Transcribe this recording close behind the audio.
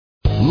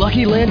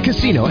Lucky Land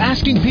Casino,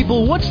 asking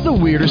people, what's the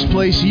weirdest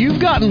place you've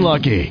gotten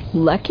lucky?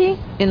 Lucky?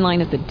 In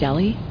line at the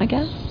deli, I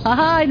guess?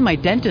 Aha, in my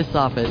dentist's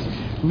office.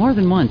 More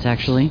than once,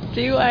 actually.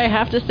 Do I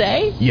have to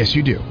say? Yes,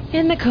 you do.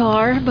 In the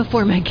car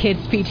before my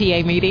kids'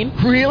 PTA meeting.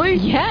 Really?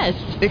 Yes.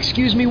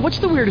 Excuse me, what's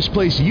the weirdest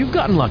place you've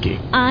gotten lucky?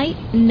 I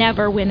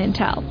never win and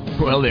tell.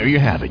 Well, there you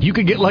have it. You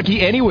can get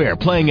lucky anywhere,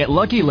 playing at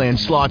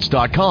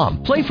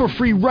LuckyLandSlots.com. Play for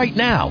free right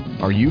now.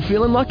 Are you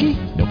feeling lucky?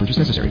 No purchase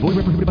necessary. Void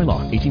where prohibited by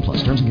law. 18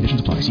 plus. Terms and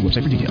conditions apply. See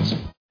website for details.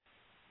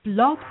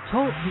 Blog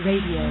Talk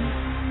Radio.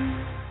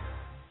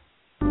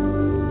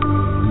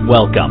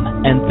 Welcome,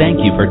 and thank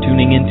you for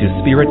tuning in to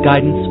Spirit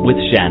Guidance with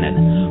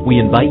Shannon. We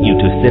invite you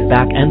to sit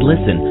back and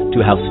listen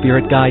to how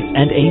spirit guides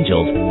and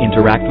angels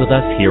interact with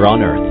us here on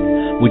Earth.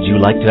 Would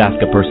you like to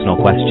ask a personal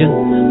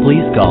question?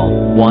 Please call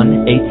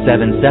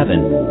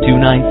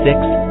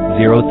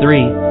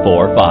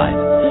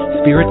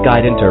 1-877-296-0345. Spirit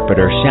Guide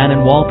Interpreter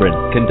Shannon Walbrin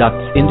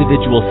conducts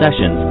individual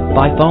sessions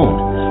by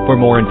phone. For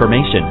more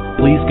information,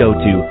 please go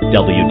to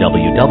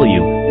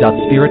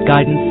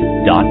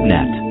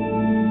www.spiritguidance.net.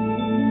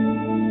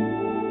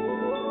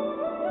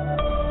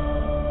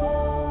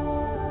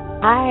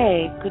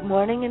 Hi, good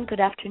morning and good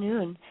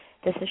afternoon.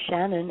 This is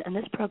Shannon, and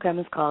this program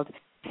is called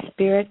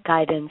Spirit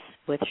Guidance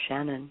with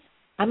Shannon.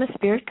 I'm a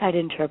spirit guide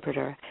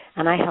interpreter,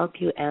 and I help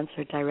you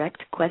answer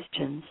direct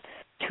questions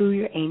to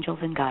your angels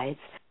and guides,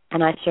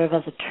 and I serve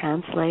as a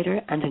translator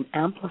and an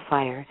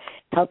amplifier,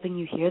 helping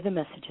you hear the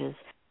messages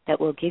that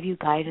will give you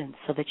guidance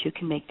so that you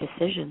can make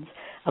decisions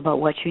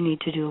about what you need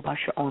to do about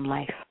your own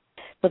life.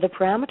 So the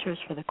parameters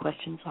for the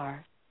questions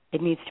are,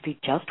 it needs to be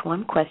just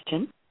one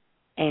question,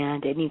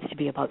 and it needs to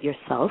be about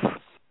yourself.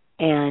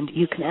 And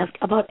you can ask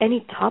about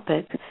any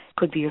topic.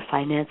 Could be your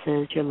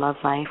finances, your love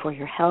life, or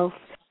your health,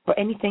 or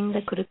anything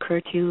that could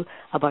occur to you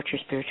about your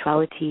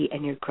spirituality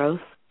and your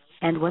growth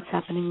and what's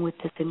happening with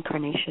this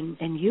incarnation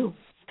and you.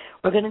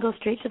 We're going to go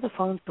straight to the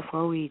phones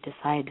before we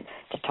decide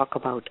to talk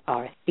about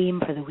our theme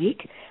for the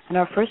week. And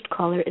our first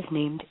caller is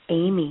named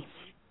Amy.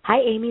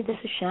 Hi, Amy. This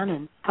is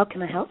Shannon. How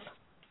can I help?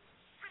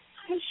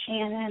 Hi,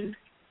 Shannon.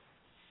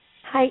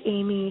 Hi,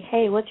 Amy.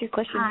 Hey, what's your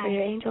question Hi. for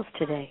your angels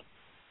today?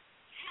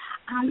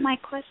 My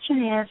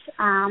question is,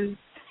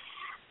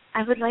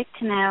 I would like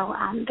to know,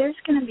 there's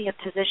going to be a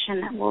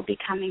position that will be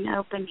coming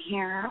open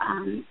here,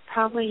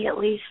 probably at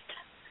least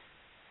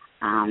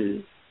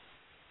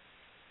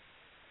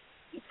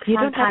You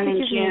don't have sometime to in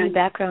give me any June.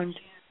 background.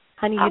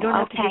 Honey, you don't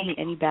have to give okay. me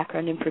any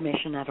background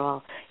information at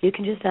all. You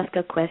can just ask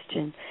a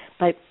question.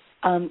 But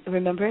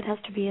remember, it has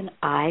to be an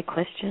I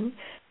question.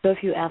 So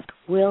if you ask,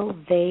 will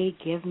they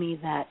give me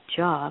that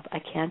job, I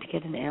can't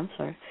get an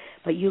answer.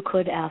 But you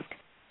could ask,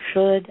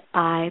 should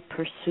I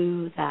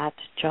pursue that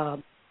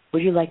job?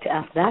 Would you like to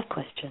ask that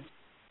question?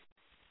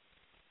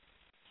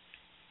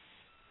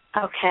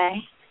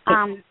 Okay.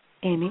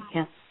 Amy,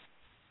 yeah.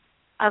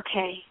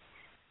 Okay.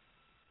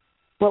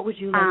 What would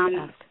you like to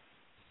ask?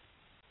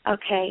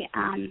 Okay.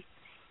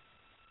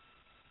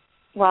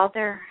 Well,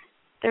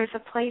 there's a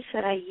place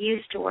that I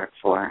used to work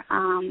for,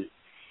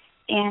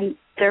 and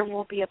there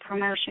will be a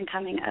promotion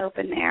coming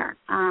open there.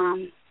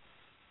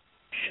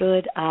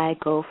 Should I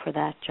go for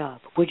that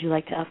job? Would you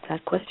like to ask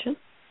that question?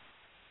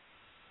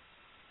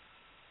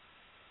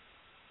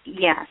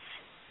 Yes.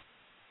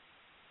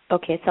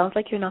 Okay, it sounds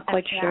like you're not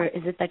quite sure.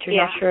 Is it that you're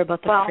not sure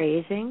about the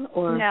phrasing,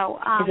 or no?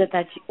 Is it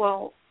that?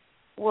 Well,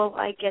 will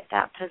I get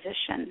that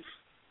position?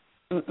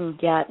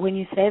 Yeah, when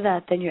you say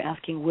that, then you're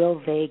asking, will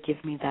they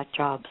give me that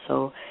job?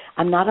 So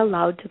I'm not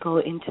allowed to go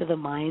into the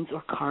minds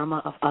or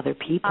karma of other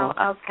people.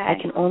 Oh, okay. I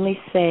can only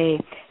say,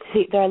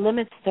 there are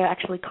limits, there are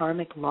actually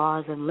karmic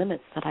laws and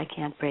limits that I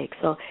can't break.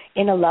 So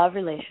in a love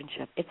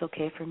relationship, it's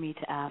okay for me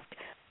to ask,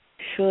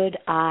 should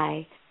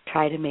I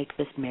try to make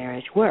this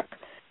marriage work?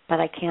 But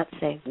I can't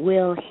say,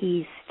 will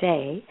he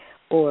stay,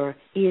 or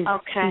is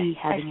he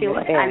having an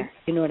affair?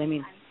 You know what I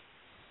mean?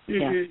 Mm-hmm.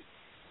 Yeah.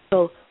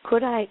 So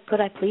could I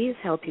please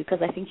help you?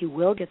 Because I think you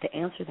will get the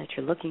answer that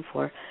you're looking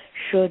for.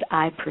 Should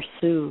I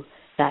pursue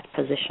that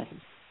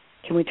position?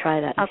 Can we try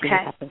that and see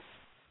what happens?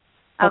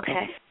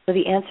 Okay. So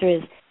the answer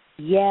is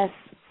yes,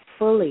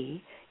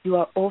 fully. You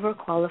are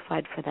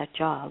overqualified for that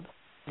job.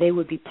 They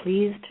would be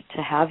pleased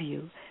to have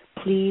you.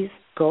 Please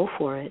go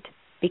for it,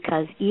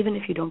 because even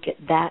if you don't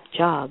get that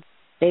job,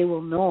 they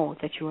will know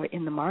that you are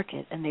in the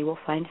market, and they will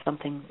find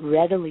something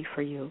readily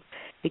for you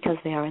because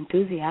they are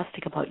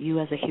enthusiastic about you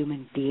as a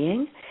human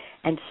being,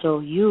 and so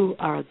you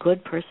are a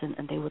good person,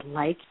 and they would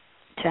like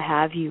to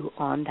have you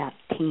on that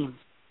team.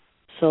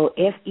 So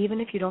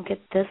even if you don't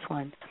get this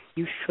one,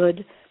 you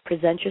should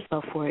present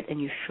yourself for it, and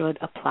you should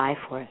apply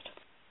for it.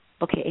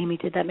 Okay, Amy,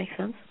 did that make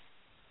sense?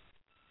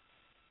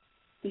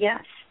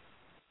 Yes.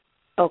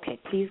 Okay,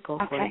 please go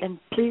for it. And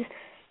please,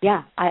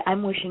 yeah,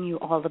 I'm wishing you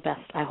all the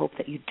best. I hope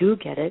that you do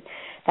get it.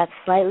 That's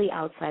slightly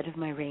outside of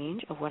my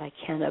range of what I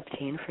can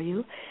obtain for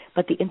you.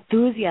 But the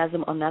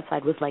enthusiasm on that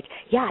side was like,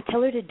 yeah,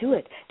 tell her to do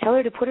it. Tell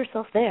her to put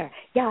herself there.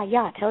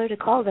 Yeah, tell her to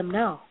call them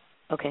now.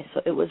 Okay,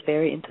 so it was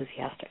very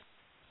enthusiastic.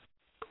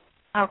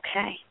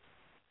 Okay.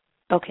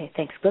 Okay,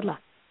 thanks. Good luck.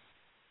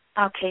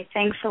 Okay,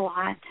 thanks a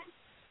lot.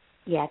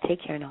 Yeah,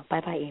 take care now.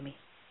 Bye-bye, Amy.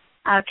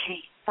 Okay,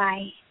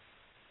 bye.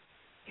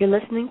 You're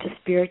listening to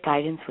Spirit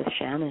Guidance with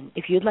Shannon.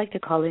 If you'd like to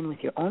call in with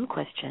your own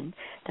question,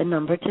 the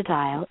number to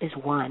dial is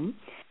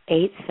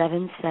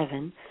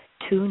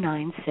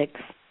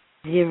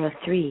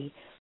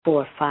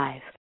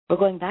 1-877-296-0345. We're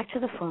going back to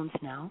the phones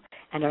now,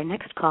 and our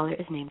next caller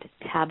is named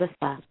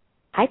Tabitha.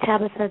 Hi,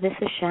 Tabitha. This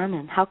is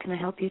Shannon. How can I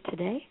help you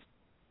today?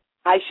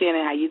 Hi,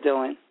 Shannon. How you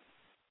doing?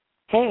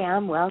 Hey,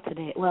 I'm well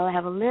today. Well, I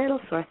have a little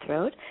sore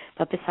throat,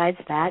 but besides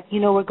that,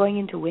 we're going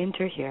into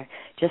winter here,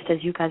 just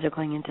as you guys are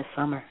going into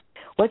summer.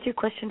 What's your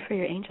question for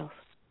your angels?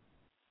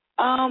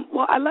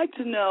 Well, I'd like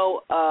to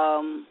know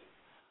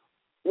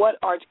what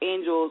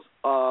archangels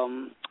are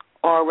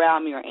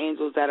around me, or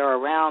angels that are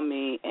around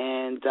me,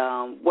 and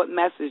what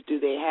message do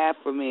they have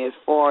for me as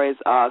far as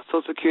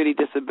Social Security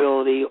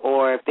disability,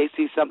 or if they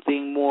see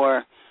something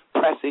more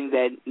pressing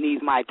that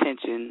needs my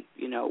attention,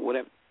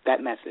 whatever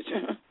that message.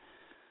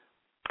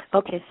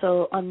 Okay,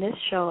 so on this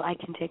show, I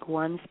can take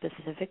one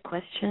specific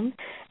question,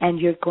 and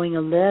you're going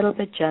a little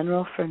bit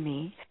general for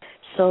me.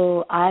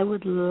 So I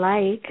would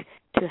like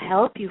to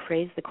help you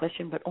phrase the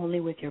question, but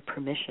only with your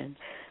permission.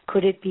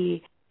 Could it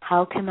be,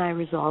 how can I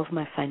resolve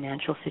my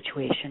financial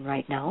situation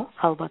right now?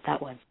 How about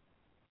that one?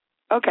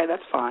 Okay,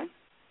 that's fine.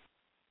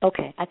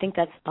 Okay, I think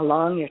that's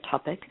along your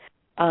topic,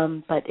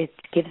 but it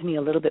gives me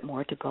a little bit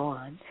more to go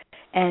on.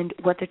 And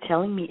what they're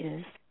telling me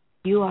is,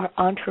 you are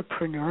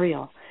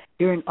entrepreneurial.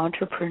 You're an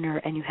entrepreneur,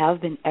 and you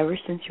have been ever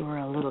since you were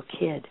a little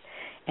kid.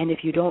 And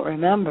if you don't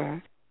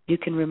remember, you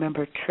can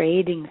remember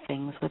trading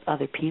things with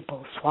other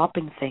people,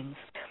 swapping things,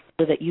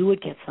 so that you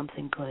would get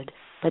something good,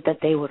 but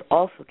that they would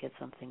also get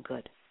something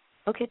good.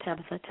 Okay,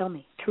 Tabitha, tell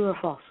me, true or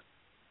false?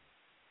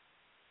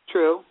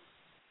 True.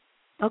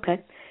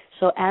 Okay,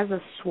 so as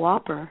a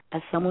swapper,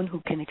 as someone who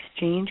can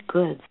exchange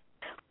goods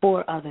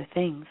for other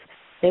things,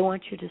 they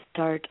want you to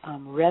start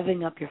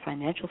revving up your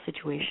financial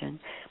situation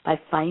by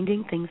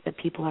finding things that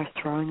people are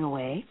throwing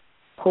away,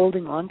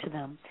 holding on to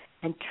them,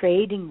 and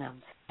trading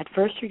them. At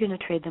first, you're going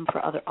to trade them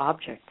for other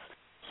objects.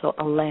 So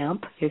a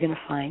lamp, you're going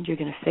to find, you're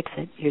going to fix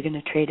it, you're going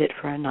to trade it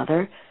for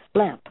another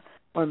lamp,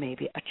 or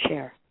maybe a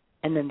chair.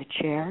 And then the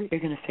chair,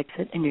 you're going to fix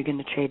it, and you're going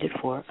to trade it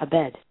for a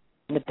bed.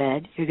 And the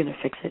bed, you're going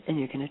to fix it, and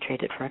you're going to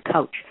trade it for a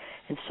couch,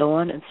 and so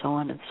on and so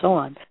on and so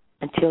on,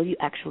 until you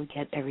actually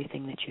get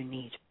everything that you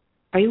need.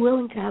 Are you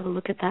willing to have a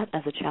look at that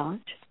as a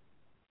challenge?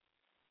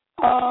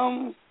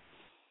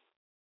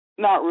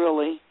 Not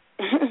really.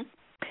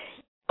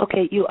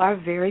 Okay, you are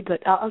very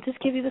good. I'll just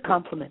give you the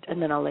compliment,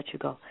 and then I'll let you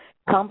go.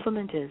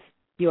 Compliment is,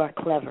 you are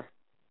clever.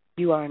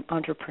 You are an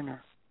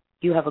entrepreneur.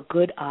 You have a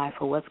good eye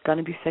for what's going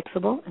to be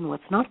fixable and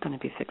what's not going to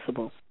be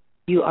fixable.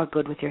 You are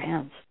good with your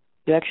hands.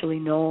 You actually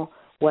know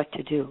what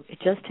to do. It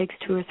just takes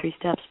 2 or 3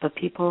 steps, but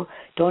people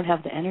don't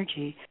have the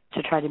energy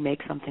to try to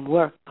make something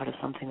work out of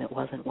something that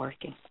wasn't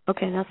working.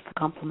 Okay, that's the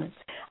compliment.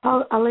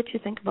 I'll let you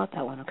think about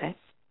that one, okay?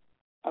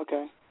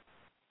 Okay.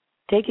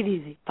 Take it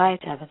easy. Bye,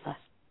 Tabitha.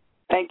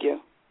 Thank you.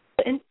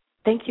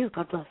 Thank you.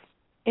 God bless.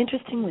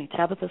 Interestingly,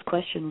 Tabitha's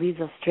question leads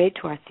us straight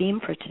to our theme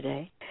for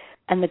today,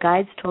 and the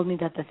guides told me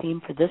that the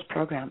theme for this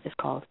program is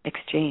called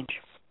exchange.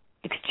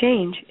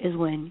 Exchange is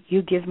when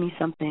you give me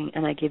something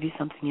and I give you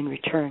something in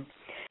return.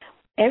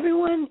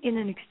 Everyone in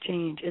an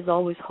exchange is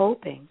always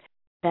hoping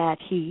that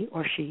he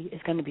or she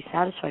is going to be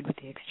satisfied with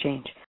the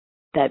exchange,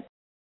 that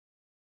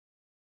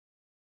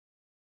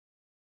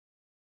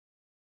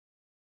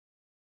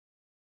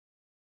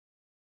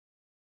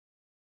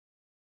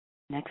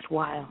next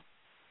while.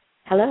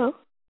 Hello?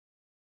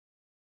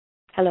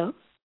 Hello?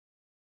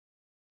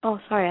 Oh,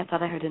 sorry, I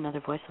thought I heard another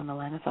voice on the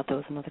line. I thought that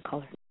was another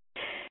caller.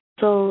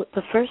 So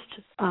the first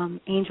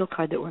angel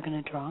card that we're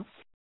going to draw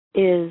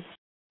is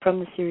from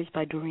the series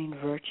by Doreen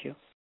Virtue.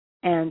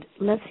 And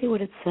let's see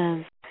what it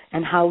says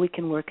and how we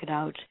can work it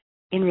out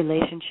in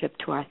relationship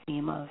to our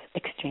theme of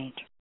exchange.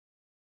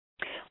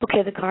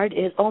 Okay, the card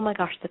is, oh my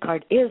gosh, the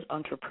card is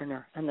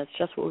entrepreneur, and that's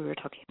just what we were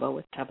talking about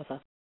with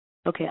Tabitha.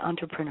 Okay,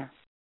 entrepreneur.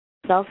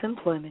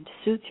 Self-employment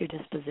suits your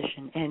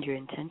disposition and your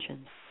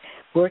intentions.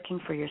 Working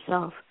for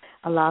yourself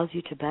allows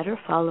you to better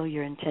follow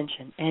your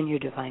intention and your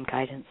divine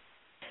guidance.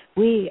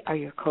 We are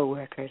your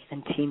co-workers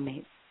and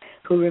teammates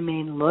who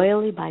remain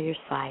loyally by your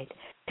side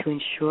to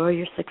ensure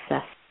your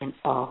success in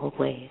all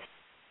ways.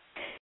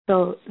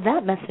 So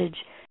that message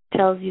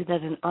tells you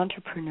that an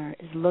entrepreneur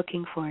is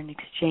looking for an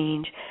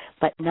exchange,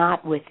 but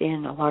not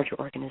within a larger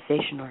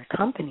organization or a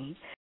company.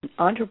 An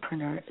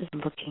entrepreneur is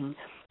looking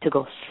to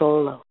go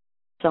solo,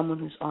 someone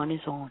who's on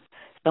his own,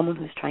 someone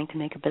who's trying to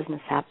make a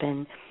business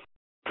happen,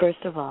 first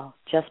of all,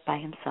 just by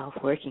himself,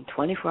 working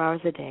 24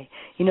 hours a day.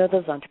 You know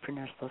those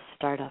entrepreneurs, those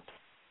startups,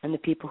 and the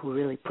people who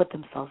really put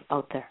themselves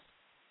out there.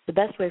 The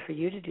best way for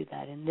you to do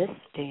that in this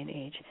day and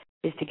age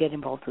is to get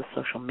involved with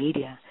social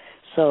media.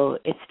 So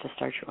it's to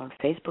start your own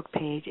Facebook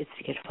page, it's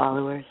to get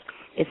followers,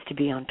 it's to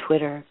be on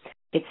Twitter,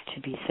 it's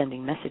to be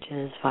sending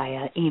messages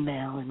via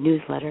email and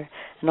newsletter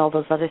and all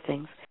those other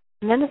things.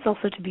 And then it's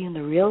also to be in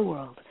the real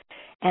world.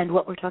 And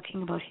what we're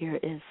talking about here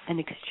is an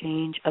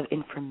exchange of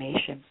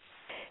information.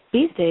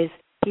 These days,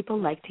 people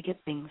like to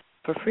get things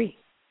for free.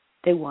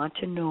 They want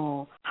to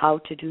know how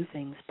to do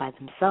things by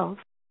themselves,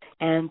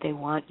 and they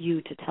want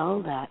you to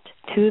tell that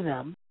to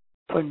them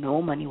for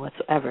no money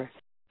whatsoever.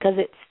 Because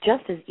it's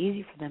just as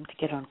easy for them to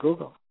get on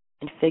Google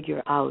and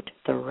figure out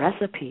the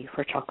recipe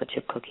for chocolate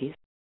chip cookies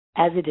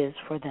as it is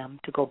for them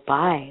to go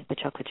buy the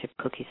chocolate chip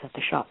cookies at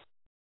the shop.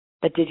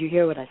 But did you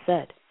hear what I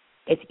said?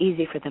 It's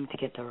easy for them to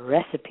get the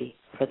recipe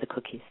for the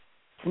cookies.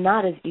 It's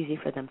not as easy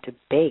for them to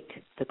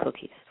bake the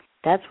cookies.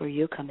 That's where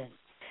you come in.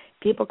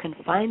 People can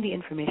find the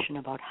information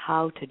about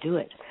how to do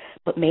it,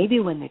 but maybe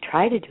when they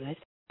try to do it,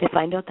 they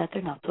find out that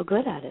they're not so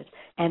good at it.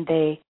 And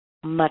they,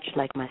 much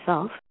like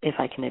myself, if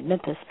I can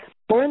admit this,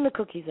 burn the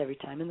cookies every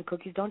time, and the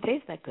cookies don't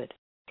taste that good.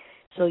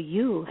 So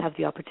you have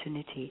the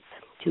opportunity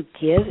to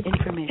give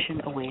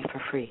information away for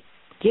free.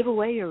 Give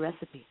away your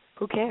recipe.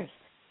 Who cares?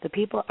 The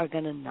people are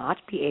going to not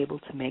be able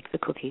to make the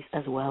cookies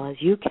as well as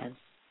you can.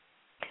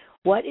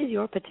 What is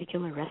your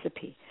particular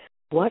recipe?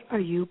 What are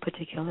you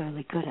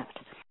particularly good at?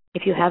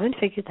 If you haven't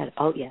figured that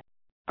out yet,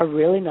 a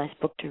really nice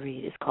book to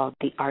read is called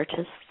The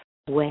Artist's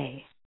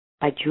Way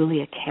by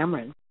Julia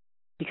Cameron,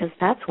 because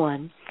that's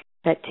one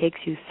that takes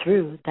you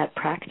through that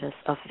practice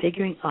of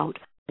figuring out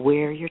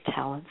where your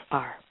talents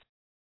are.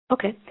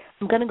 Okay,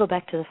 I'm going to go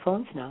back to the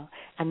phones now,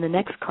 and the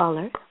next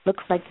caller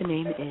looks like the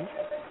name is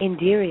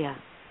Indiria.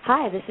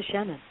 Hi, this is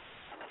Shannon.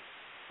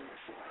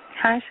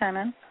 Hi,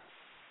 Shannon.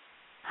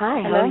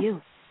 Hi, Hello? how are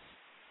you?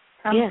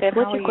 I'm yes, good.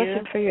 what's How your are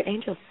question you? for your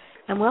angels?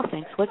 I'm well,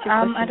 thanks. What's your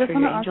question I just for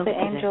want your to ask angels the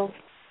today? angels.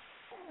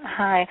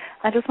 Hi.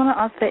 I just want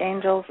to ask the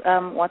angels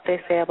what they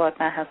say about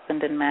my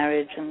husband in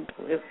marriage and,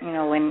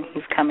 when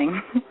he's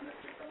coming.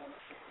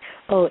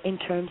 Oh, in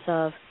terms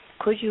of,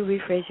 could you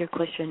rephrase your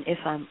question if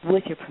I'm,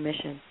 with your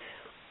permission?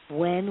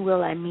 When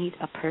will I meet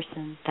a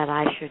person that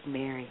I should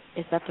marry?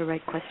 Is that the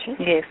right question?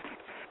 Yes.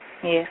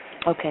 Yes.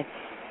 Okay.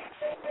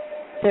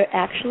 They're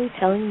actually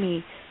telling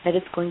me that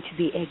it's going to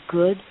be a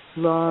good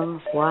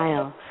long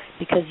while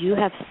because you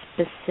have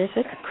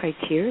specific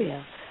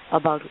criteria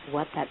about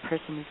what that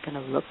person is going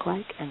to look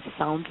like and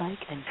sound like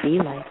and be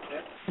like.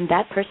 And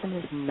that person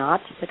is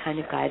not the kind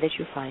of guy that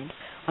you find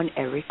on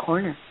every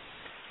corner.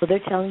 So they're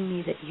telling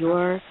me that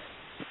your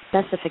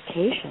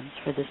specifications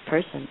for this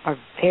person are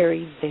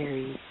very,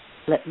 very,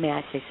 may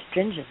I say,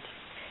 stringent.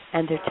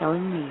 And they're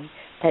telling me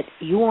that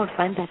you won't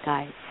find that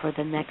guy for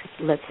the next,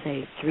 let's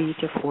say, 3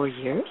 to 4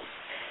 years.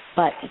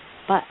 But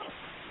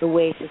the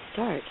way to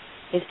start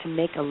is to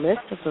make a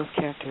list of those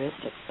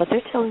characteristics. But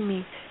they're telling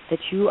me that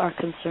you are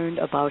concerned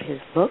about his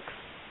looks,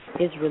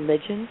 his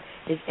religion,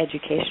 his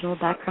educational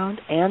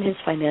background, and his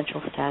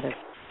financial status,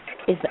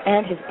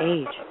 and his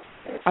age.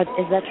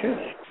 Is that true?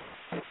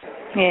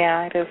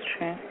 Yeah, it is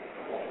true.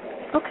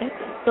 Okay,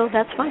 so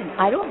that's fine.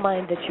 I don't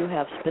mind that you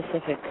have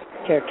specific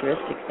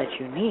characteristics that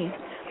you need,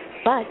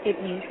 but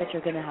it means that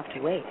you're going to have to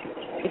wait.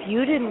 If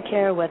you didn't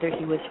care whether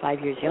he was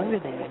 5 years younger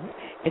than you,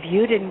 if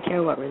you didn't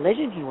care what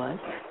religion he was,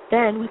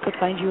 then we could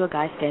find you a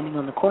guy standing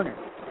on the corner.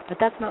 But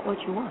that's not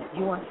what you want.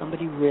 You want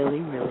somebody really,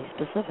 really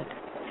specific.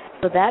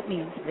 So that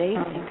means they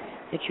think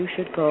that you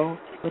should go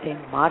with a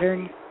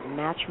modern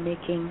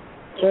matchmaking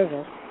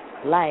service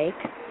like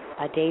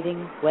a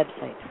dating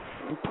website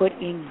and put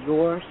in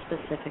your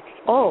specific,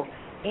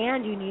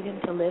 and you need him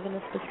to live in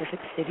a specific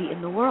city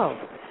in the world.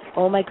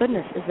 Oh, my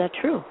goodness, is that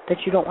true,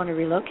 that you don't want to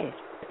relocate?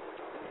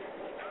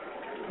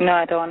 No,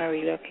 I don't want to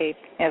relocate,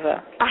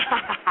 ever.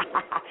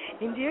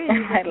 Indeed,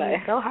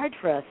 it's so hard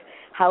for us.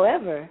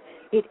 However,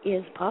 it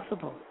is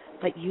possible.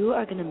 But you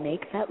are going to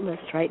make that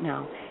list right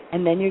now,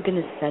 and then you're going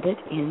to set it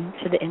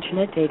into the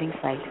internet dating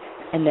site,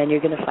 and then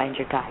you're going to find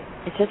your guy.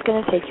 It's just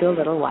going to take you a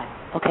little while,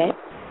 okay?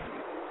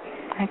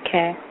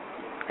 Okay.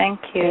 Thank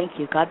you. Thank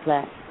you. God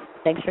bless.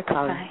 Thanks for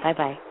calling. Bye.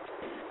 Bye-bye.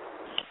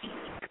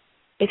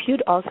 If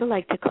you'd also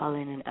like to call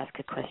in and ask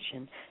a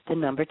question, the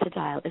number to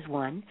dial is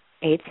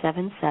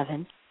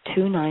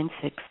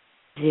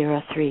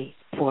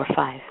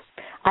 1-877-296-0345.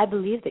 I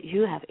believe that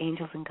you have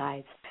angels and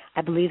guides.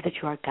 I believe that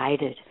you are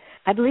guided.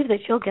 I believe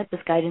that you'll get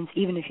this guidance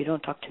even if you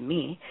don't talk to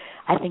me.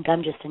 I think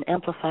I'm just an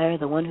amplifier,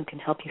 the one who can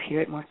help you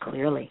hear it more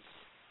clearly.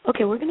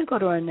 Okay, we're going to go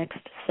to our next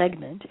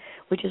segment,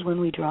 which is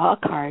when we draw a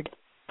card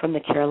from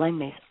the Caroline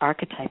Myss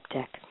Archetype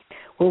deck.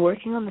 We're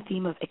working on the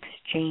theme of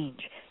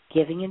exchange,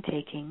 giving and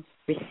taking,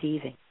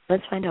 receiving.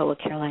 Let's find out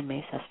what Caroline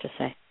Myss has to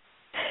say.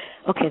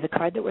 Okay, the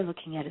card that we're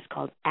looking at is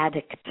called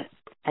Addict,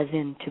 as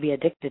in to be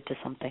addicted to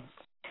something.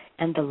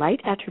 And the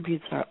light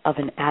attributes of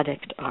an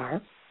addict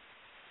are,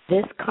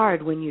 this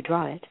card, when you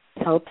draw it,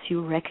 helps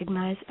you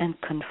recognize and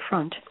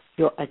confront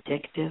your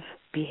addictive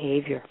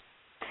behavior.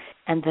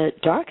 And the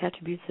dark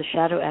attributes, the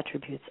shadow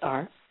attributes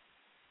are,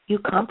 you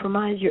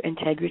compromise your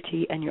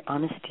integrity and your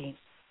honesty.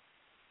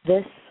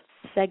 This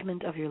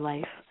segment of your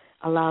life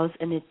allows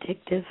an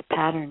addictive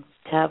pattern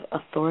to have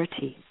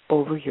authority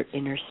over your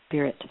inner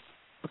spirit.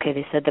 Okay,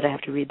 they said that I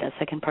have to read that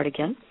second part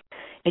again.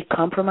 It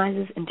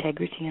compromises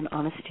integrity and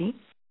honesty,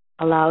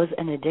 allows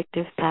an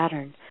addictive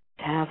pattern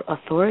to have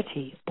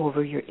authority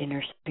over your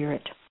inner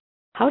spirit.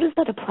 How does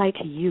that apply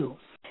to you?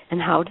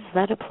 And how does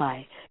that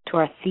apply to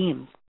our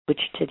theme,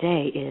 which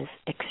today is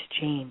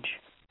exchange?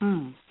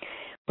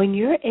 When when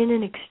you're in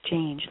an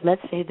exchange,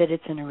 let's say that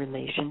it's in a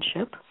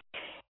relationship,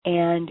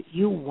 and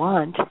you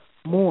want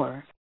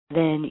more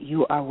than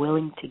you are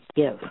willing to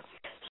give.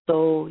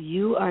 So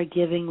you are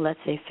giving,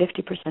 let's say,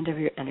 50% of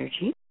your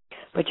energy,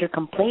 but you're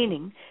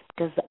complaining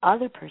because the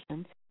other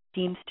person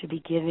seems to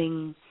be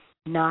giving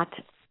not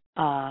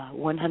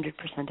 100%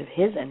 of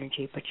his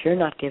energy, but you're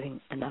not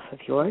giving enough of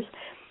yours.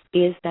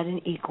 Is that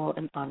an equal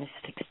and honest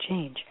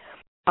exchange?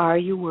 Are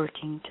you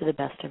working to the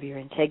best of your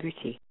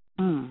integrity?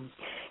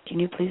 Can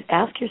you please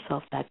ask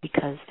yourself that?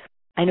 Because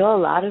I know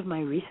a lot of my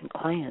recent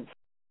clients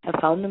have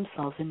found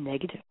themselves in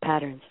negative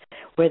patterns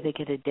where they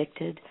get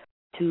addicted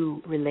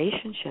to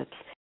relationships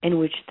in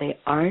which they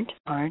aren't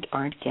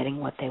getting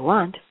what they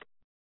want,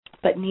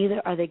 but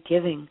neither are they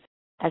giving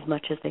as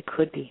much as they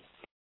could be.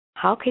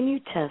 How can you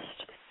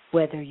test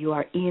whether you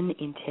are in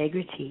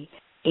integrity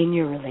in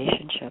your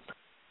relationship?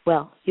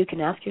 Well, you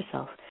can ask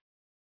yourself,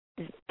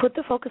 put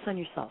the focus on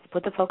yourself,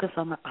 put the focus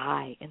on the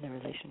I in the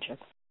relationship,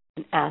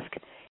 and ask,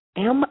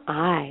 am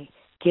I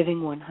giving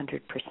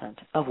 100%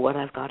 of what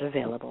I've got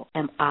available?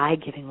 Am I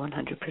giving 100%?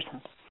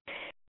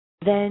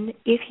 Then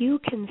if you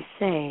can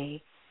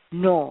say,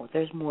 no,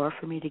 there's more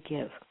for me to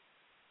give,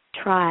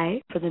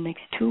 try for the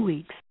next 2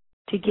 weeks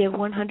to give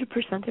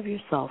 100% of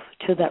yourself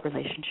to that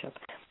relationship.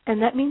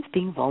 And that means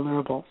being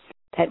vulnerable.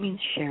 That means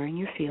sharing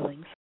your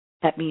feelings.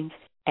 That means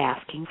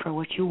asking for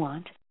what you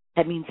want.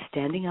 That means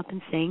standing up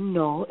and saying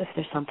no if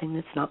there's something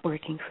that's not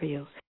working for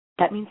you.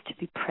 That means to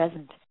be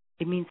present.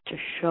 It means to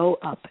show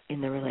up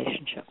in the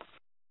relationship.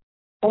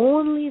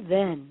 Only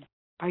then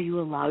are you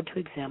allowed to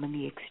examine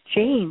the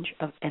exchange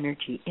of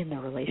energy in the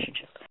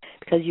relationship,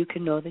 because you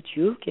can know that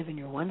you've given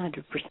your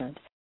 100%.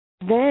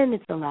 Then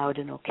it's allowed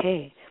and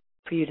okay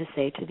for you to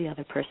say to the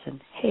other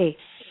person, hey,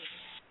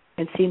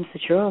 it seems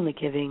that you're only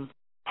giving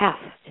half.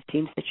 It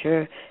seems that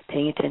you're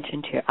paying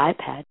attention to your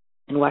iPad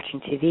and watching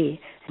TV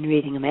and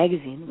reading a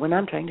magazine when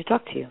I'm trying to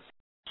talk to you.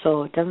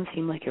 So it doesn't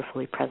seem like you're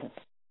fully present.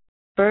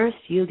 First,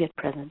 you get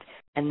present,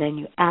 and then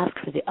you ask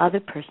for the other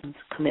person's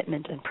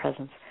commitment and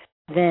presence.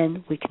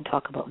 Then we can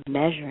talk about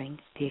measuring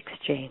the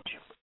exchange.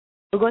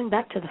 We're going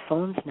back to the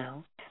phones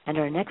now, and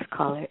our next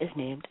caller is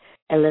named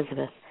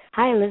Elizabeth.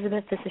 Hi,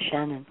 Elizabeth. This is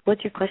Shannon.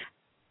 What's your question?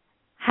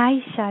 Hi,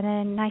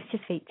 Shannon. Nice to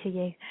speak to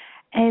you.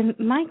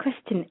 My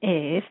question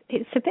is,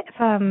 it's a bit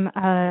of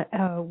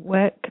a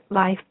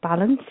work-life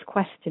balance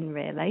question,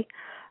 really.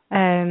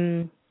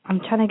 I'm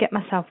trying to get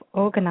myself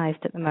organised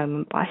at the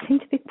moment, but I seem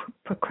to be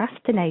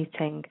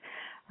procrastinating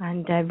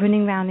and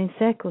running around in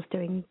circles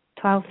doing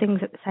 12 things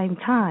at the same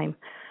time.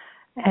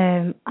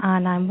 And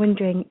I'm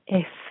wondering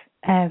if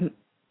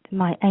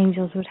my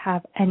angels would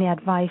have any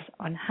advice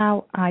on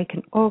how I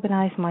can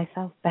organise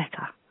myself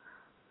better.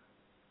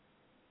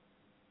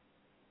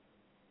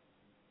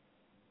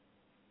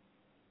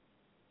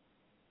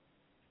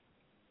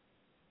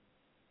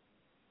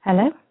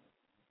 Hello?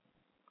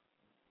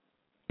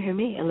 You hear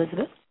me,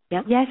 Elizabeth?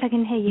 Yeah? Yes, I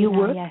can hear you now,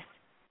 work? yes.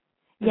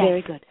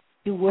 Very good.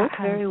 You work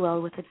very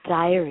well with a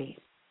diary.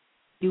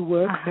 You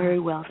work very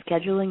well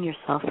scheduling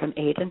yourself from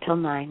 8 until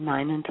 9,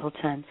 9 until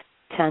 10,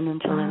 10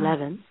 until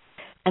 11.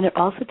 And they're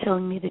also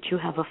telling me that you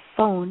have a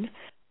phone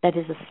that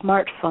is a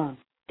smartphone.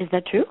 Is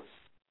that true?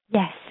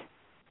 Yes.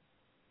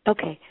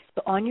 Okay.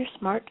 So on your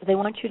they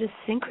want you to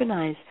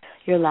synchronize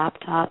your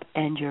laptop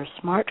and your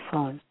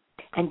smartphone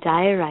and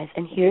diarize.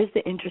 And here's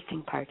the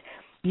interesting part.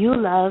 You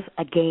love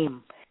a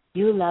game.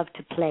 You love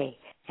to play.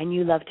 And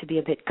you love to be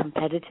a bit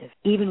competitive,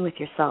 even with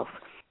yourself.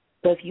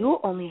 So if you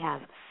only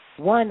have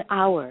 1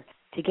 hour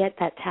to get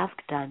that task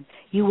done,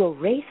 you will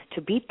race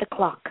to beat the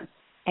clock,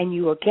 and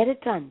you will get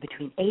it done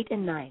between 8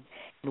 and 9.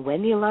 And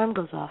when the alarm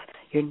goes off,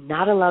 you're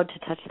not allowed to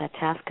touch that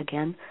task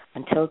again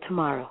until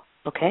tomorrow,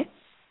 okay?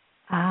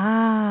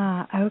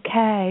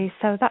 Okay.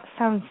 So that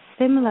sounds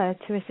similar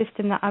to a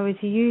system that I was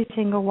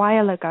using a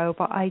while ago,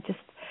 but I just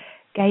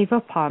gave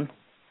up on.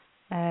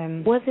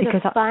 Was it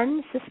a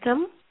fun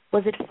system?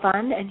 Was it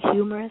fun and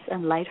humorous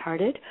and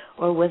lighthearted,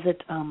 or was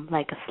it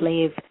like a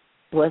slave?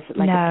 Was it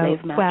like a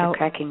slave master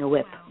cracking a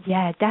whip?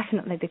 Yeah,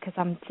 definitely, because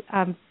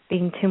I'm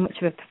being too much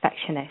of a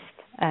perfectionist.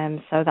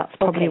 So that's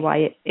probably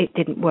why it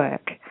didn't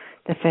work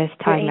the first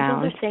time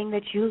round. Your angels are saying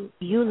that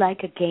you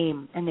like a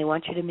game, and they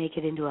want you to make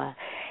it into a,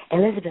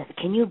 Elizabeth,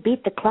 can you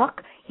beat the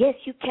clock? Yes,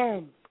 you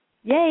can.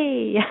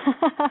 Yay!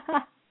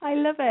 I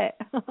love it.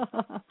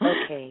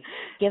 Okay,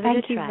 give it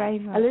a try. Thank you very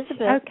much.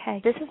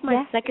 Elizabeth, this is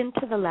my second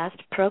to the last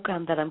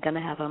program that I'm going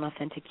to have on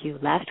Authentic You.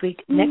 Next week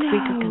is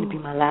going to be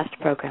my last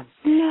program.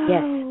 No.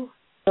 Yes.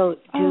 So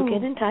do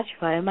get in touch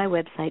via my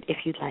website if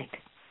you'd like.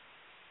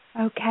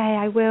 Okay,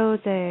 I will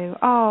do.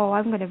 Oh,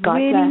 I'm going to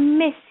really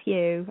miss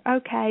you.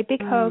 Okay,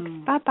 big hugs.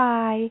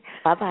 Bye-bye.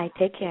 Bye-bye.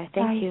 Take care.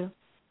 Thank you.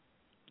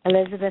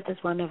 Elizabeth is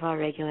one of our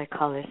regular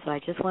callers, so I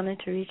just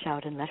wanted to reach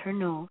out and let her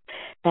know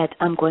that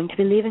I'm going to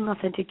be leaving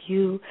Authentic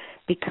You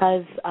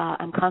because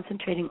I'm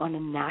concentrating on a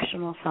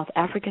national South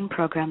African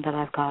program that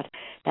I've got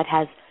that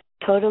has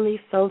totally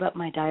filled up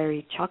my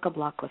diary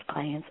chock-a-block with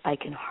clients. I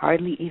can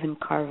hardly even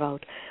carve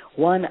out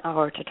 1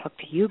 hour to talk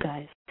to you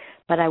guys,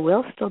 but I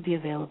will still be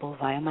available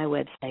via my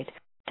website,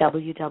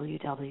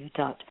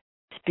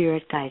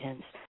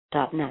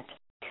 spiritguidance.net.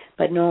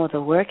 But no,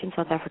 the work in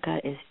South Africa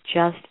is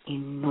just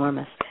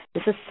enormous.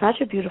 This is such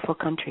a beautiful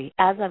country.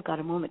 As I've got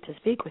a moment to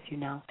speak with you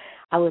now,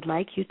 I would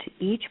like you to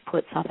each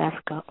put South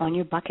Africa on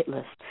your bucket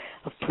list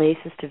of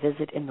places to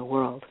visit in the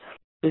world.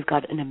 We've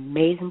got an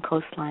amazing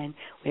coastline.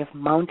 We have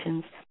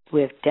mountains.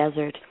 We have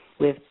desert.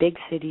 We have big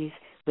cities.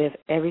 We have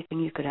everything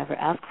you could ever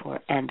ask for,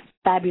 and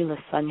fabulous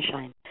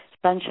sunshine.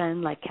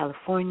 Sunshine like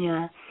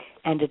California,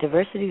 and a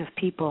diversity of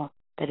people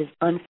that is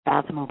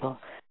unfathomable.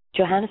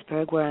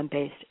 Johannesburg, where I'm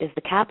based, is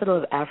the capital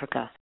of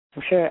Africa.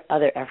 I'm sure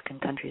other African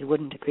countries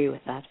wouldn't agree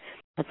with that.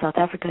 But South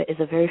Africa is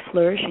a very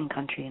flourishing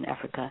country in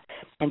Africa,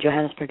 and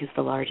Johannesburg is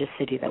the largest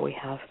city that we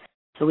have.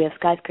 So we have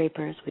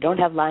skyscrapers, we don't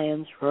have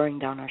lions roaring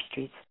down our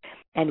streets,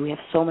 and we have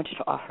so much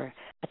to offer,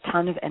 a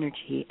ton of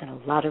energy and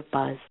a lot of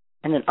buzz,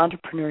 and an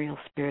entrepreneurial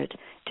spirit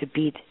to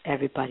beat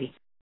everybody.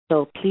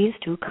 So please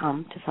do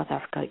come to South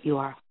Africa. You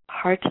are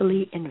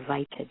heartily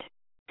invited.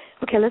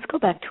 Okay, let's go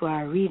back to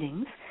our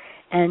readings,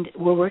 and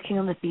we're working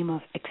on the theme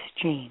of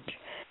exchange.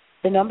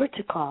 The number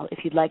to call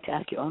if you'd like to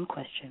ask your own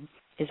question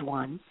is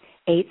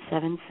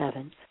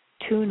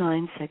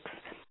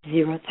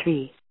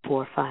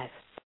 1-877-296-0345.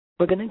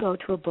 We're going to go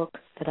to a book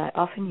that I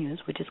often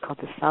use, which is called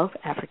The South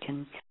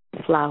African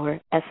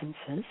Flower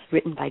Essences,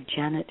 written by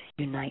Janet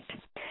Unite.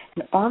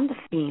 And on the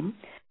theme,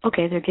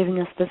 they're giving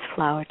us this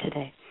flower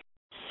today,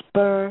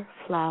 spur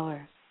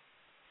flower,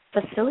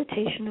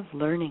 facilitation of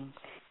learning,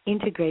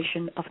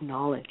 integration of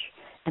knowledge,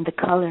 and the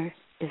color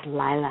is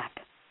lilac.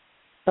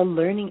 The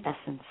learning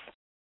essence.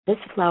 This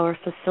flower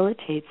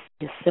facilitates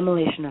the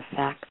assimilation of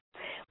facts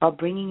while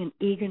bringing an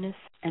eagerness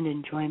and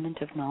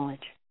enjoyment of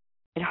knowledge.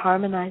 It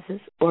harmonizes,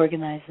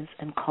 organizes,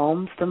 and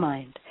calms the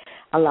mind,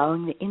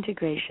 allowing the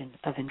integration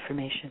of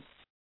information.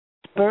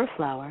 Spur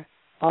flower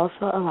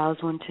also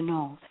allows one to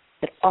know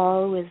that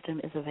all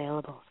wisdom is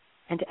available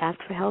and to ask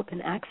for help in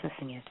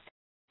accessing it.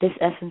 This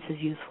essence is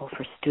useful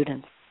for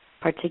students,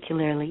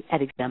 particularly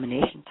at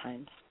examination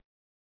times.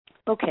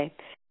 Okay,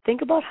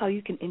 think about how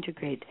you can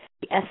integrate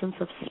the essence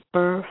of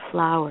spur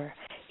flower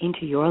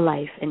into your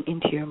life and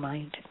into your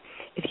mind.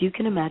 If you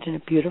can imagine a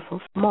beautiful,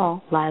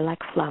 small lilac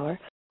flower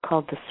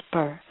called the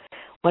spur,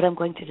 what I'm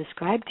going to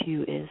describe to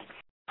you is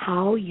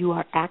how you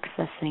are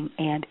accessing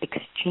and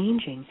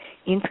exchanging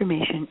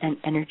information and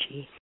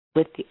energy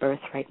with the earth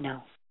right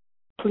now.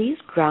 Please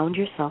ground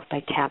yourself by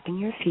tapping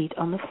your feet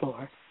on the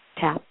floor,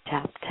 tap,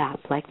 tap, tap,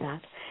 like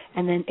that,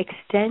 and then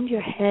extend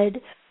your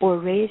head or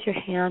raise your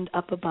hand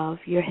up above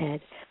your head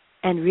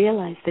and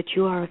realize that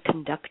you are a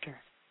conductor.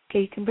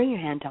 Okay, you can bring your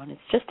hand down.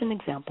 It's just an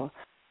example.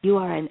 You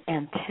are an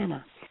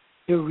antenna.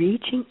 You're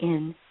reaching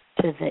in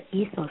to the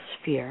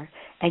ethosphere,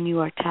 and you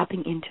are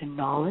tapping into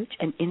knowledge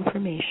and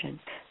information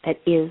that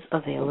is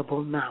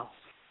available now.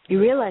 You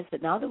realize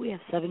that now that we have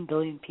 7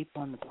 billion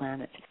people on the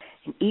planet,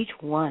 and each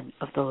one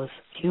of those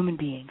human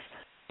beings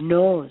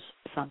knows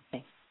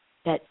something,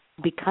 that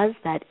because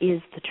that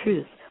is the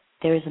truth,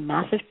 there is a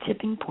massive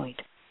tipping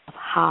point of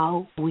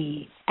how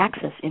we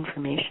access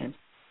information.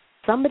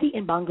 Somebody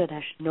in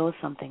Bangladesh knows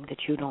something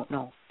that you don't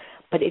know,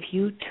 but if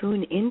you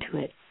tune into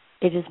it,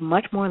 it is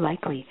much more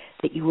likely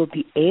that you will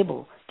be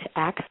able to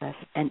access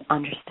and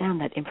understand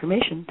that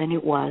information than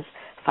it was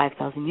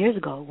 5,000 years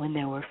ago when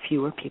there were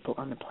fewer people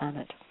on the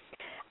planet.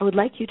 I would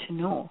like you to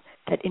know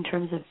that in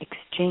terms of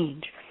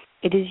exchange,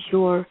 it is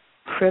your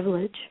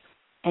privilege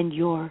and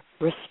your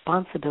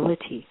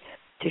responsibility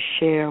to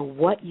share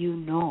what you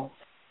know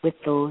with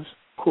those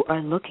who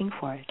are looking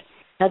for it.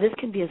 Now, this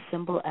can be as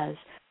simple as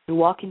you're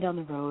walking down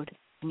the road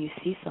and you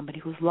see somebody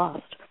who's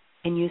lost,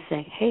 and you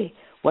say, "Hey,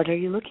 what are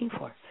you looking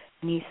for?"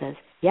 And he says,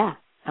 "Yeah,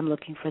 I'm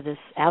looking for this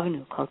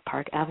avenue called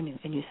Park Avenue."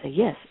 And you say,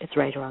 "Yes, it's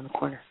right around the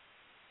corner."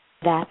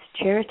 That's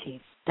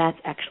charity. That's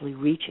actually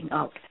reaching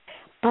out.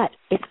 But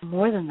it's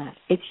more than that.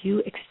 It's you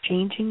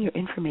exchanging your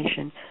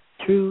information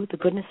through the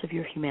goodness of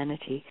your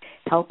humanity,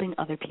 helping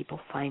other people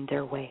find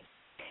their way.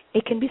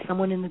 It can be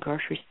someone in the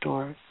grocery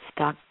store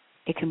stuck.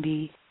 It can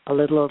be a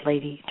little old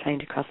lady trying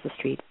to cross the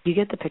street. You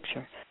get the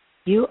picture.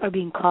 You are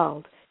being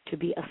called to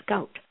be a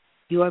scout.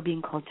 You are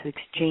being called to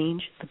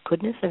exchange the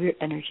goodness of your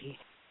energy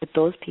with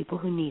those people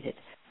who need it.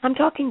 I'm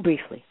talking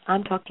briefly.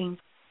 I'm talking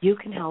you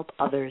can help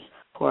others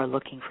who are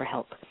looking for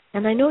help.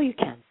 And I know you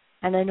can.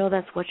 And I know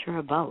that's what you're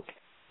about.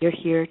 You're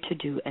here to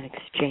do an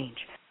exchange.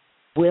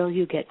 Will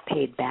you get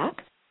paid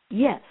back?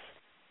 Yes.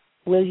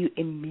 Will you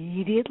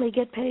immediately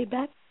get paid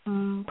back?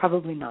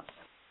 Probably not.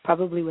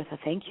 Probably with a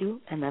thank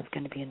you, and that's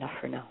going to be enough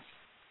for now.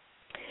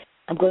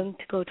 I'm going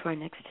to go to our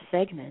next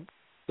segment,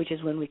 which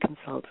is when we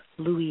consult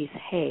Louise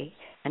Hay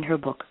and her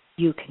book,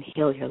 You Can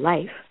Heal Your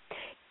Life.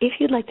 If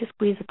you'd like to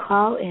squeeze a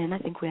call in, I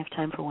think we have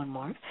time for one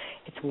more.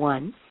 It's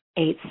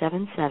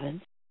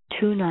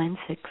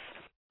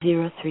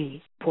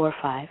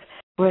 1-877-296-0345.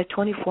 We're at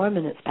 24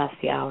 minutes past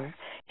the hour,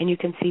 and you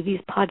can see these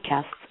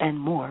podcasts and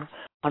more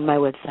on my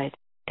website,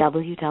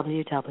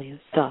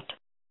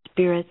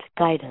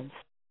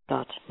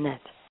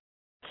 www.spiritguidance.net.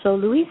 So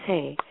Louise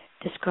Hay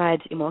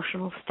describes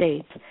emotional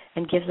states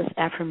and gives us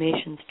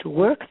affirmations to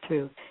work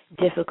through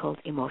difficult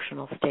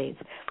emotional states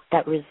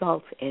that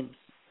result in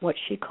what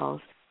she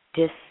calls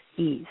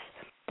dis-ease.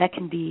 That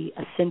can be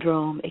a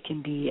syndrome, it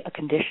can be a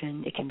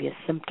condition, it can be a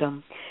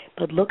symptom.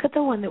 But look at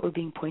the one that we're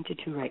being pointed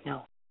to right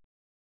now.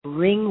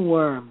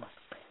 Ringworm.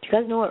 Do you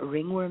guys know what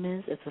ringworm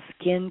is? It's a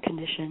skin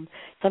condition.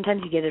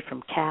 Sometimes you get it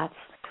from cats.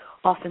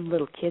 Often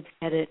little kids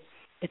get it.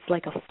 It's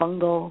like a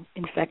fungal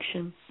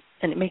infection,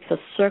 and it makes a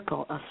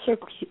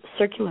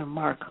circular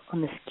mark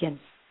on the skin.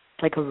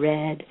 It's like a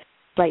red,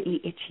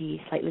 slightly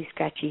itchy, slightly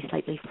scratchy,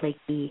 slightly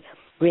flaky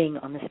ring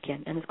on the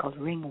skin, and it's called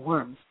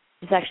ringworm.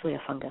 It's actually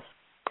a fungus.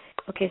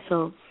 Okay,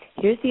 so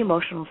here's the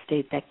emotional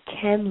state that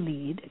can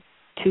lead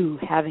to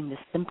having the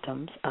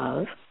symptoms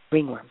of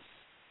ringworm.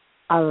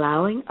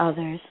 Allowing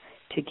others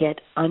to get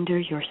under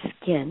your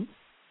skin,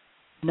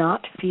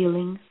 not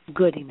feeling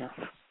good enough.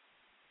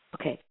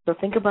 Okay, so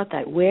think about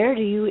that. Where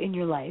do you in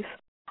your life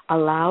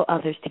allow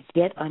others to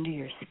get under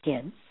your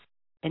skin,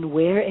 and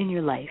where in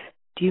your life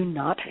do you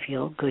not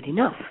feel good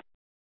enough?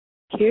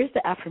 Here's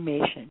the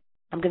affirmation.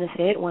 I'm going to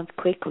say it once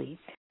quickly,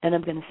 then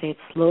I'm going to say it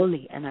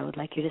slowly, and I would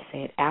like you to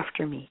say it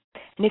after me.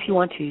 And if you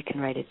want to, you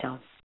can write it down.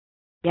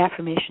 The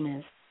affirmation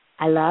is,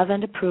 I love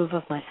and approve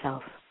of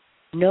myself.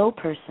 No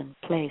person,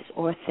 place,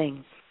 or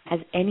thing has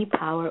any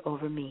power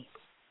over me.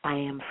 I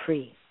am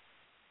free.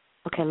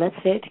 Okay, let's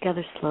say it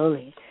together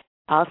slowly.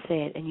 I'll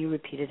say it, and you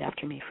repeat it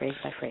after me, phrase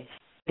by phrase.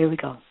 Here we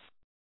go.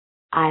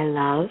 I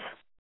love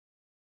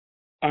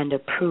and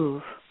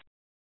approve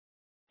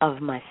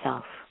of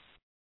myself.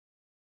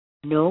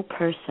 No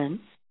person,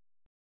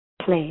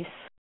 place,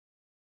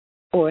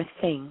 or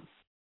thing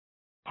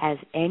has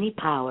any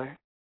power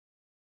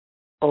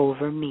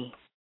over me.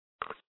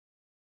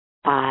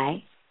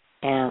 I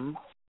am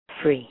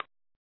free.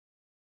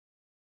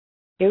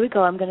 Here we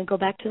go. I'm going to go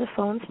back to the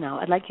phones now.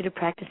 I'd like you to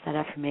practice that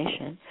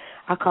affirmation.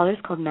 Our caller is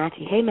called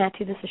Matty. Hey,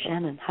 Matty, this is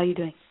Shannon. How are you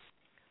doing?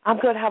 I'm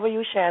good. How are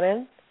you,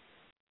 Shannon?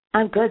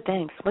 I'm good,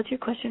 thanks. What's your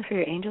question for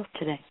your angels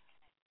today?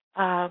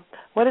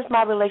 What is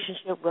my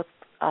relationship with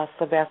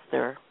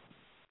Sylvester?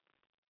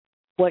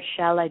 What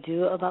shall I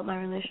do about my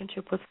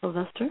relationship with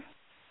Sylvester?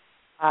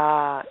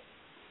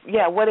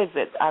 Yeah, what is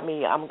it? I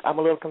mean, I'm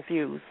a little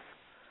confused.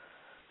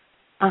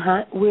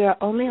 We are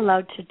only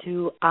allowed to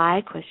do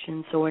I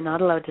questions, so we're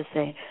not allowed to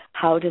say,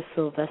 how does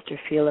Sylvester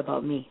feel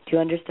about me? Do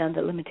you understand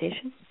that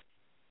limitation?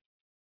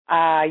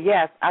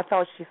 Yes, I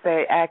thought she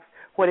said, ask,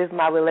 what is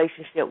my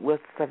relationship with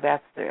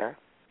Sylvester?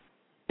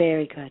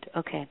 Very good.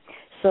 Okay.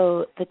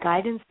 So the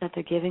guidance that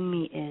they're giving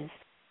me is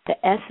the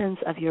essence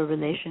of your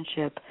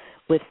relationship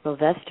with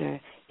Sylvester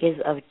is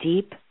of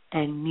deep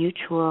and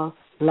mutual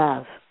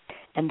love.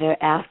 And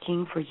they're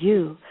asking for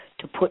you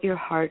to put your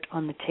heart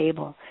on the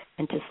table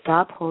and to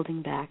stop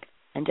holding back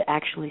and to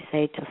actually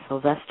say to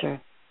Sylvester,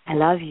 I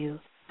love you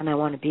and I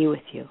want to be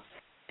with you.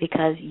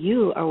 Because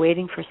you are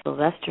waiting for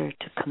Sylvester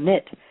to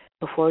commit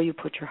before you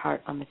put your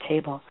heart on the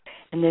table.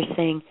 And they're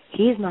saying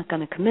he's not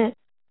going to commit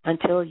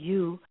until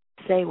you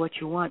say what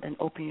you want and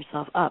open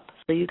yourself up.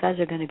 So you guys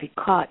are going to be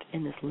caught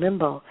in this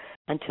limbo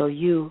until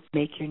you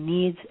make your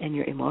needs and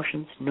your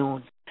emotions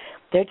known.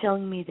 They're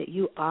telling me that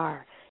you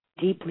are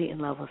deeply in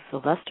love with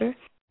Sylvester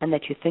and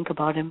that you think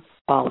about him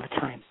all the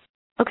time.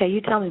 Okay, you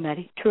tell me,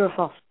 Maddie, true or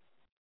false?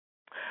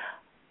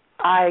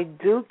 I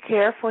do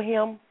care for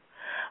him.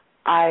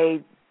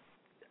 I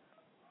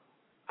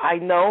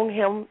known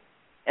him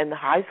in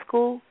high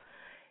school.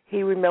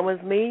 He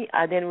remembers me.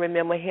 I didn't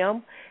remember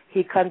him.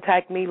 He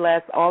contacted me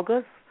last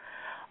August.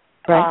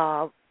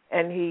 Right.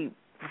 And he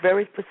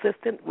very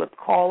persistent with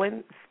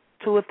calling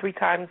 2 or 3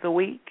 times a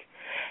week.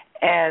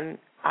 And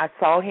I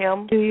saw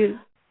him. Do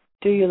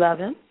you love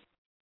him?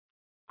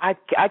 I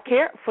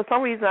care. For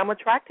some reason, I'm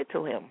attracted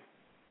to him.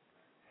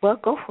 Well,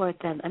 go for it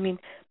then. I mean,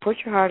 put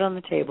your heart on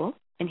the table,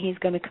 and he's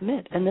going to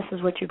commit. And this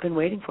is what you've been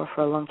waiting for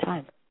a long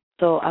time.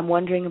 So I'm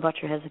wondering about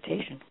your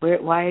hesitation.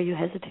 Why are you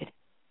hesitating?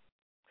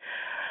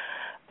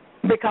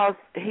 Because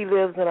he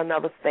lives in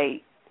another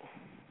state.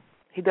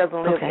 He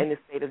doesn't live in the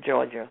state of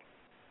Georgia.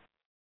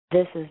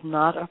 This is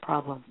not a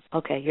problem.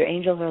 Okay, your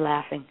angels are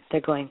laughing.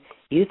 They're going,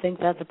 you think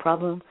that's a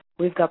problem?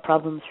 We've got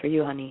problems for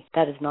you, honey.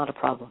 That is not a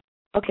problem.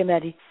 Okay,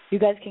 Maddie, you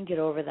guys can get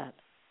over that.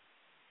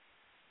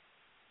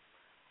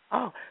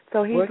 Oh,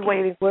 so he's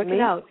waiting for me? Work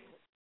it out.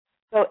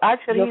 So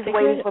actually he's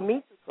waiting for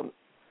me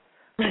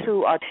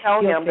to tell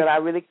him that I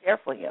really care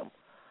for him.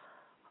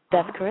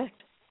 That's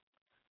correct.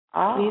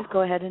 Oh. Please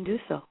go ahead and do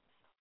so.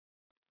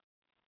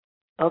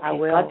 Okay, I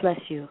will. God bless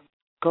you.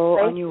 Go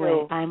Thank on your you.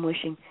 way. I'm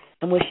wishing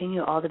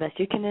you all the best.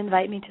 You can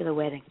invite me to the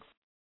wedding.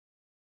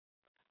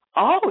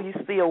 Oh, you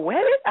see a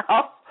wedding?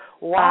 Oh,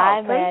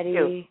 wow. Bye, thank Maddie.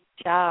 you.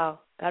 Ciao.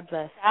 God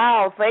bless.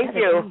 Ciao. Thank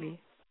you.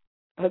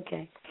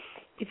 Okay.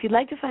 If you'd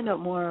like to find out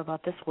more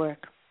about this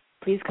work,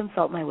 please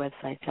consult my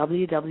website,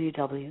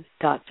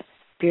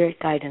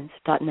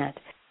 www.spiritguidance.net.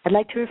 I'd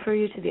like to refer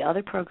you to the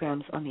other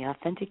programs on the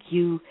Authentic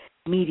You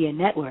Media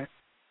Network.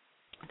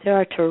 There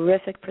are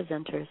terrific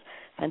presenters,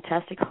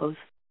 fantastic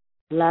hosts,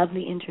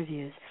 lovely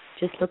interviews.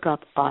 Just look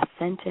up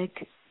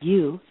Authentic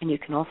You, and you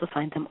can also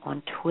find them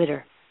on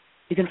Twitter.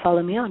 You can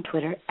follow me on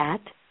Twitter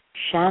at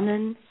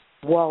Shannon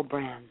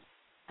Walbrand.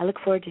 I look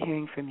forward to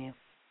hearing from you.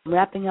 I'm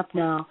wrapping up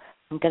now.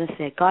 I'm going to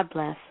say God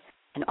bless,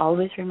 and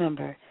always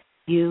remember,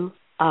 you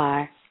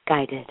are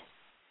guided.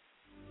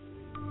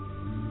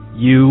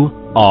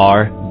 You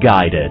are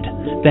guided.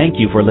 Thank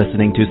you for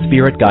listening to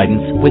Spirit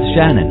Guidance with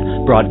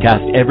Shannon,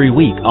 broadcast every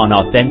week on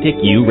Authentic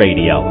You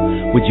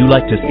Radio. Would you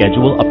like to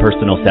schedule a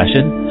personal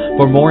session?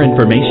 For more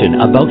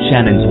information about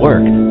Shannon's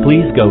work,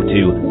 please go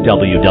to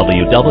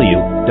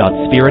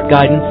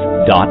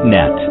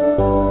www.spiritguidance.net.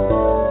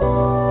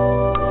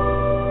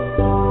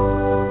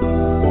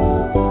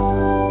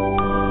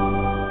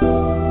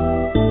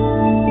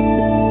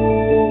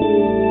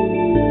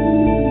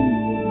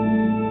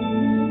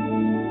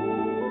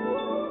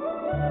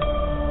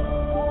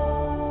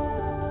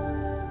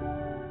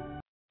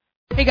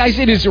 Hey guys,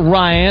 it is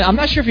Ryan. I'm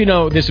not sure if you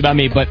know this about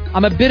me, but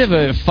I'm a bit of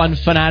a fun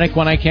fanatic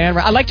when I can.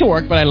 I like to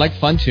work, but I like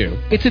fun too.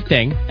 It's a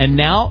thing. And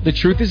now the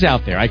truth is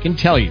out there. I can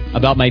tell you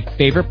about my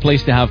favorite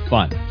place to have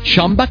fun.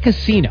 Chumba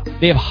Casino.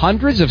 They have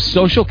hundreds of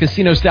social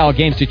casino style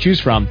games to choose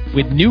from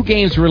with new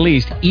games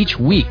released each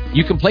week.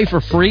 You can play for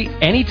free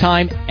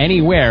anytime,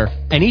 anywhere.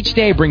 And each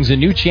day brings a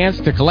new chance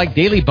to collect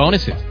daily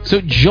bonuses. So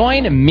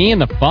join me in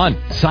the fun.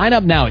 Sign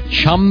up now at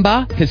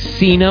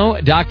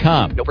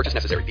ChumbaCasino.com. No purchase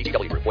necessary.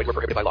 VGW Group. Void where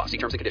prohibited by law. See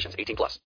terms and conditions. 18+.